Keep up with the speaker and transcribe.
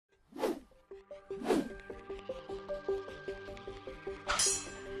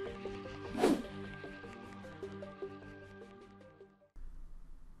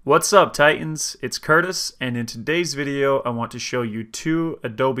What's up, Titans? It's Curtis, and in today's video I want to show you 2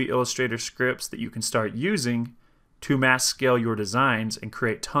 Adobe Illustrator scripts that you can start using to mass scale your designs and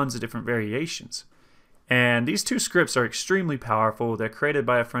create tons of different variations. And these 2 scripts are extremely powerful. They're created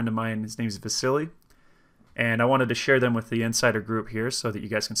by a friend of mine. His name is Vasily, and I wanted to share them with the insider group here so that you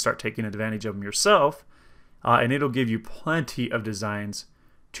guys can start taking advantage of them yourself, and it'll give you plenty of designs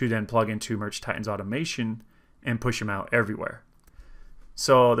to then plug into Merch Titans automation and push them out everywhere.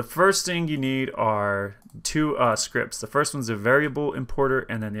 So the first thing you need are 2 scripts. The first one's a variable importer,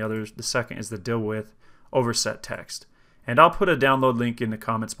 and then the second is the deal with overset text. And I'll put a download link in the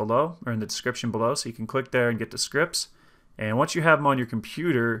comments below, or in the description below, so you can click there and get the scripts. And once you have them on your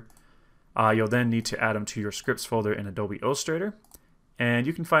computer, you'll then need to add them to your scripts folder in Adobe Illustrator. And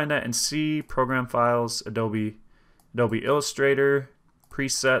you can find that in C, Program Files, Adobe Illustrator,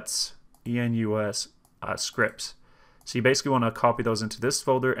 Presets, ENUS, Scripts. So you basically want to copy those into this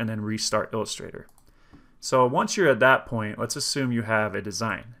folder and then restart Illustrator. So once you're at that point, let's assume you have a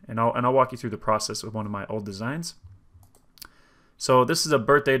design, and I'll walk you through the process with one of my old designs. So this is a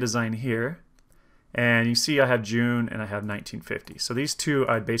birthday design here, and you see I have June and I have 1950. So these 2,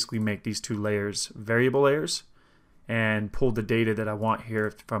 I'd basically make these 2 layers variable layers and pull the data that I want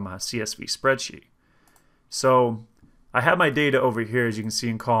here from a CSV spreadsheet. So I have my data over here, as you can see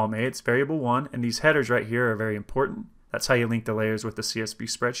in column A. It's variable 1, and these headers right here are very important. That's how you link the layers with the CSV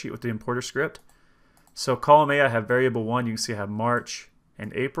spreadsheet with the importer script. So column A, I have variable 1. You can see I have March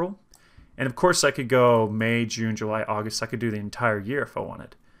and April. And of course I could go May, June, July, August. I could do the entire year if I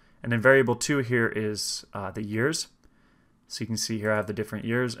wanted. And then variable 2 here is the years. So you can see here I have the different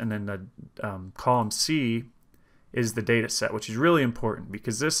years. And then the column C is the data set, which is really important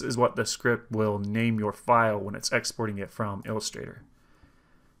because this is what the script will name your file when it's exporting it from Illustrator.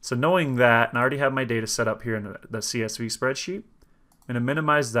 So knowing that, and I already have my data set up here in the CSV spreadsheet, I'm going to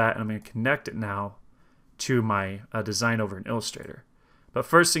minimize that and I'm going to connect it now to my design over in Illustrator. But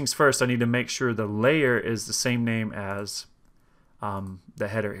first things first, I need to make sure the layer is the same name as the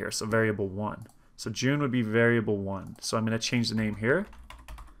header here, so variable 1. So June would be variable 1. So I'm going to change the name here,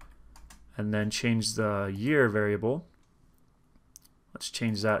 and then change the year variable. Let's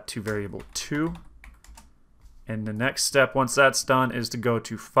change that to variable 2. And the next step, once that's done, is to go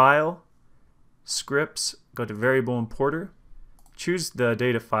to File, Scripts, go to Variable Importer, choose the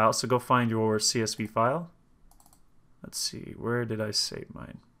data file, so go find your CSV file. Let's see, where did I save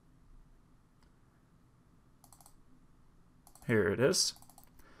mine? Here it is.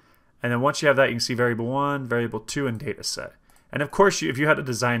 And then once you have that, you can see variable 1, variable 2, and data set. And of course, if you had a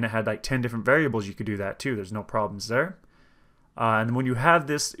design that had like 10 different variables, you could do that too. There's no problems there. And when you have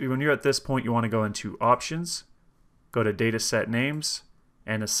this, when you're at this point, you want to go into Options, go to Data Set Names,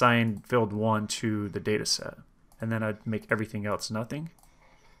 and assign field 1 to the data set. And then I'd make everything else nothing.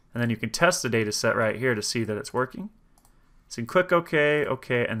 And then you can test the data set right here to see that it's working. So you can click OK,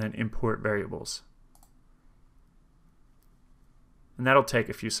 OK, and then Import Variables. And that'll take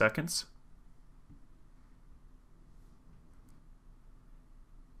a few seconds.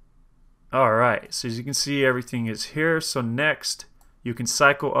 Alright, so as you can see, everything is here. So next, you can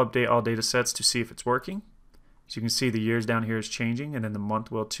cycle update all data sets to see if it's working. So you can see the years down here is changing, and then the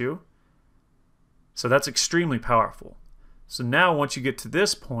month will too. So that's extremely powerful. So now once you get to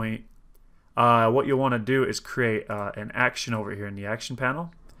this point, what you'll want to do is create an action over here in the action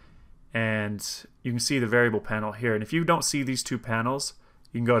panel. And you can see the variable panel here. And if you don't see these 2 panels,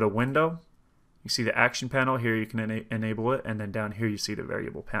 you can go to Window. You see the action panel here, you can enable it, and then down here you see the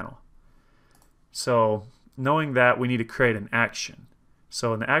variable panel. So knowing that, we need to create an action.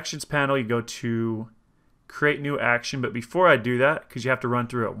 So in the Actions panel, you go to Create New Action. But before I do that, because you have to run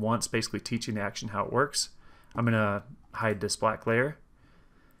through it once, basically teaching the action how it works, I'm going to hide this black layer.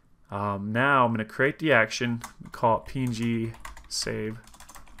 Now I'm going to create the action, call it PNG save,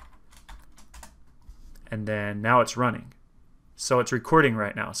 and then now it's running. So it's recording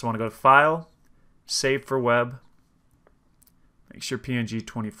right now. So I want to go to File, Save for Web, make sure PNG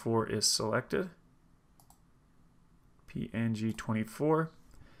 24 is selected. PNG 24,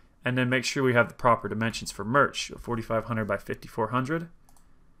 and then make sure we have the proper dimensions for merch, 4500 by 5400.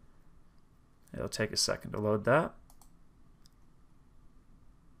 It'll take a second to load that.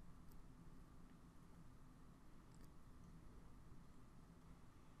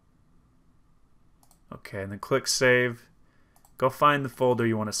 Okay, and then click Save. Go find the folder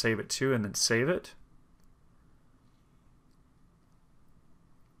you want to save it to, and then save it.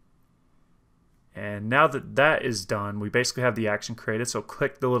 And now that that is done, we basically have the action created. So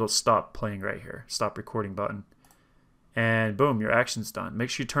click the little stop playing right here, stop recording button. And boom, your action's done.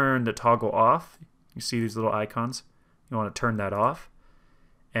 Make sure you turn the toggle off. You see these little icons? You want to turn that off.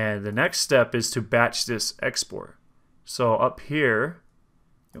 And the next step is to batch this export. So up here,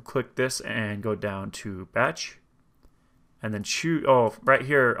 you'll click this and go down to batch. And then choose, right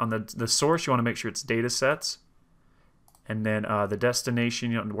here on the source, you want to make sure it's data sets. And then the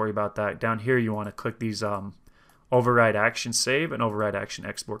destination, you don't have to worry about that. Down here, you want to click these override action save and override action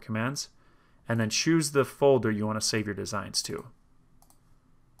export commands. And then choose the folder you want to save your designs to.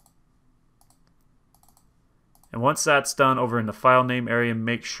 And once that's done, over in the file name area,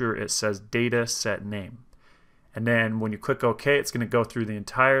 make sure it says data set name. And then when you click OK, it's going to go through the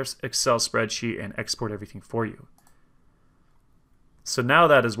entire Excel spreadsheet and export everything for you. So now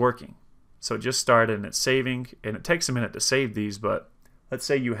that is working. So it just started and it's saving, and it takes a minute to save these, but let's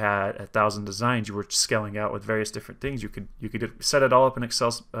say you had 1,000 designs you were scaling out with various different things. You could set it all up in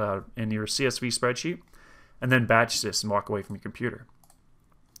Excel in your CSV spreadsheet and then batch this and walk away from your computer.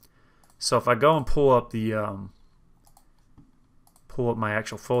 So if I go and pull up my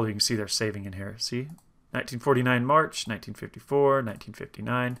actual folder, you can see they're saving in here. See? 1949 March, 1954,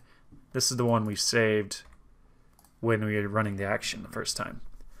 1959. This is the one we saved when we were running the action the first time.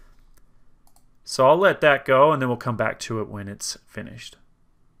 So I'll let that go, and then we'll come back to it when it's finished.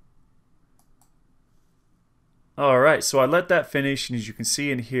 Alright, so I let that finish, and as you can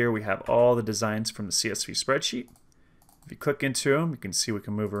see in here, we have all the designs from the CSV spreadsheet. If you click into them, you can see we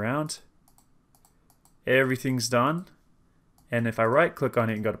can move around. Everything's done. And if I right click on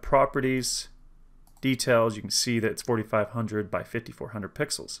it and go to Properties, Details, you can see that it's 4500 by 5400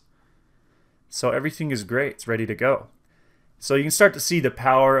 pixels. So everything is great. It's ready to go. So you can start to see the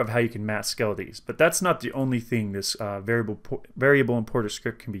power of how you can mass scale these. But that's not the only thing this variable importer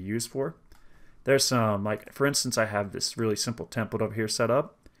script can be used for. There's some, like for instance, I have this really simple template over here set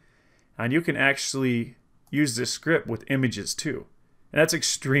up. And you can actually use this script with images too. And that's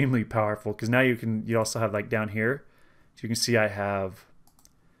extremely powerful because now you also have like down here. So you can see I have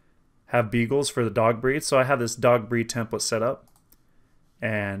beagles for the dog breed. So I have this dog breed template set up.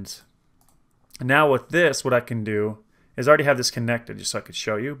 And now with this, what I can do is I already have this connected just so I could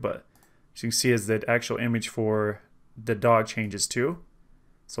show you, but as you can see is the actual image for the dog changes too.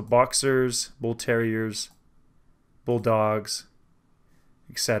 So boxers, bull terriers, bulldogs,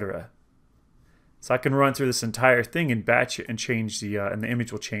 etc. So I can run through this entire thing and batch it and change and the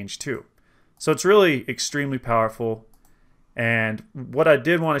image will change too. So it's really extremely powerful. And what I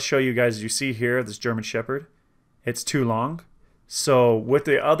did want to show you guys, you see here, this German Shepherd, it's too long. So with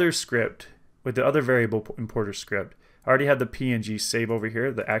the other script, with the other variable importer script, I already had the PNG save over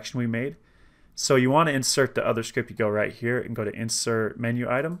here, the action we made. So you want to insert the other script, you go right here and go to Insert Menu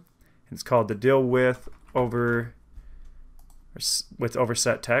Item. And it's called the Deal with Overset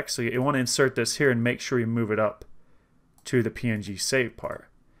Text. So you want to insert this here and make sure you move it up to the PNG save part.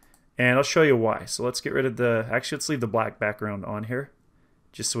 And I'll show you why. So let's get rid of let's leave the black background on here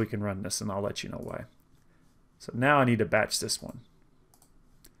just so we can run this, and I'll let you know why. So now I need to batch this one.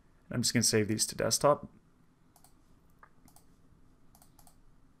 I'm just going to save these to desktop.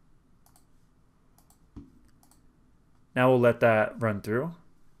 Now we'll let that run through.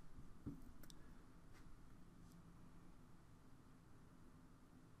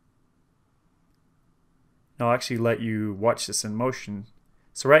 Now I'll actually let you watch this in motion.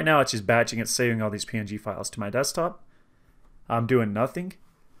 So right now it's just batching, it's saving all these PNG files to my desktop. I'm doing nothing.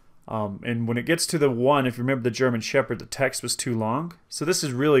 And when it gets to the one, if you remember the German Shepherd, the text was too long. So this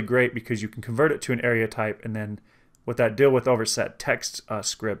is really great because you can convert it to an area type, and then with that deal with overset text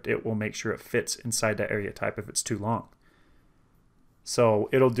script, it will make sure it fits inside that area type if it's too long. So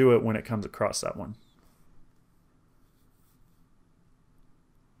it'll do it when it comes across that one.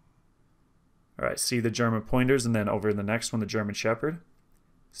 Alright, see the German pointers, and then over in the next one, the German Shepherd.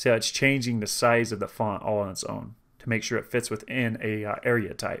 See how it's changing the size of the font all on its own to make sure it fits within a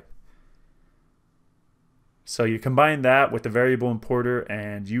area type. So you combine that with the variable importer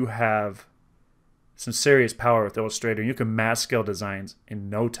and you have some serious power with Illustrator. You can mass scale designs in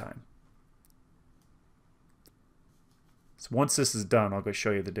no time. So once this is done, I'll go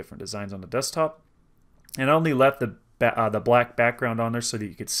show you the different designs on the desktop. And I only left the black background on there so that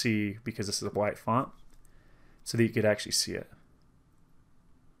you could see, because this is a white font, so that you could actually see it.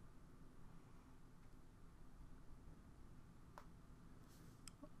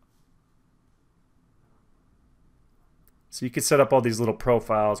 So you could set up all these little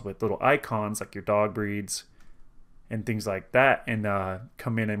profiles with little icons like your dog breeds and things like that, and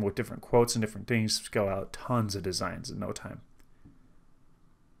come in and with different quotes and different things, scale out tons of designs in no time.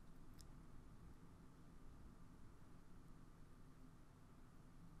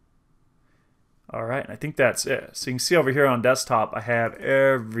 All right, I think that's it. So you can see over here on desktop, I have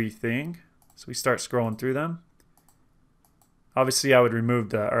everything. So we start scrolling through them. Obviously, I would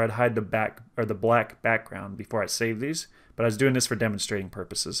remove or I'd hide the black background before I save these, but I was doing this for demonstrating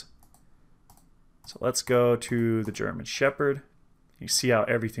purposes. So let's go to the German Shepherd. You see how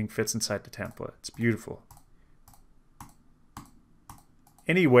everything fits inside the template. It's beautiful.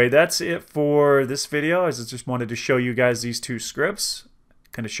 Anyway, that's it for this video. I just wanted to show you guys these two scripts,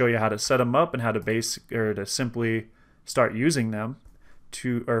 kind of show you how to set them up and how to simply start using them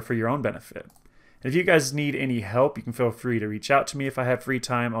for your own benefit. And if you guys need any help, you can feel free to reach out to me. If I have free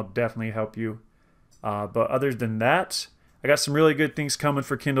time, I'll definitely help you. But other than that, I got some really good things coming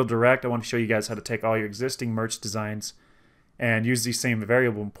for Kindle Direct. I want to show you guys how to take all your existing merch designs and use these same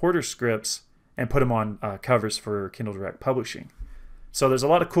variable importer scripts and put them on covers for Kindle Direct publishing. So there's a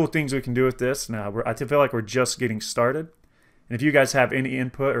lot of cool things we can do with this. Now, I feel like we're just getting started. And if you guys have any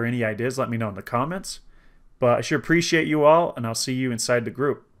input or any ideas, let me know in the comments. But I sure appreciate you all, and I'll see you inside the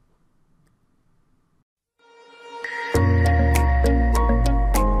group.